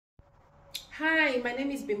Hi, my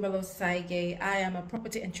name is Bimbola Osagie. I am a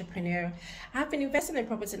property entrepreneur. I've been investing in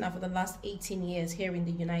property now for the last 18 years here in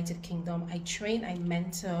the United Kingdom. I train, I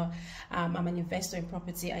mentor. I'm an investor in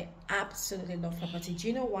property. I absolutely love property. Do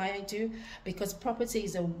you know why I do? Because property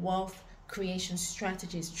is a wealth creation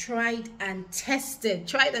strategies, tried and tested,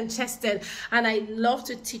 and I love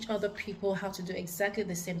to teach other people how to do exactly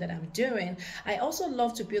the same that I'm doing. I also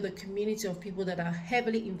love to build a community of people that are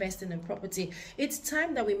heavily investing in property. It's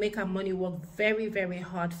time that we make our money work very, very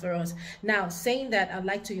hard for us. Now, saying that, I'd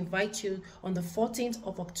like to invite you on the 14th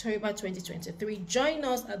of October 2023. Join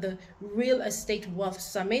us at the Real Estate Wealth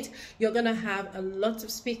Summit. You're gonna have a lot of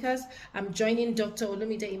speakers. I'm joining Dr.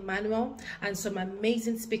 Olumide Emmanuel and some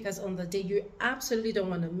amazing speakers on the day. You absolutely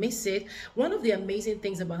don't want to miss it. One of the amazing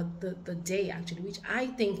things about the day, actually, which I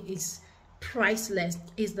think is priceless,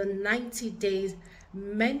 is the 90 days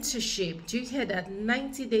mentorship. Do you hear that?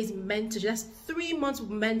 90 days mentorship. That's 3 months of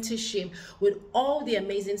mentorship with all the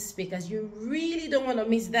amazing speakers. You really don't want to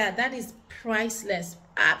miss that. That is priceless.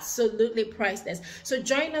 Absolutely priceless. So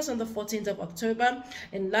join us on the 14th of October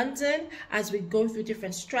in London as we go through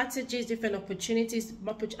different strategies, different opportunities,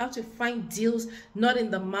 how to find deals not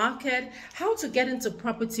in the market, how to get into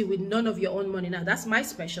property with none of your own money. Now that's my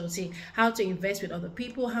specialty, how to invest with other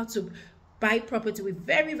people, how to buy property with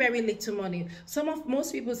very, very little money.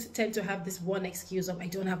 Most people tend to have this one excuse of, I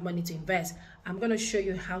don't have money to invest. I'm going to show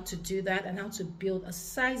you how to do that and how to build a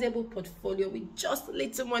sizable portfolio with just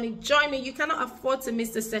little money. Join me. You cannot afford to miss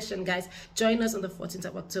the session, guys. Join us on the 14th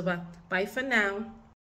of October. Bye for now.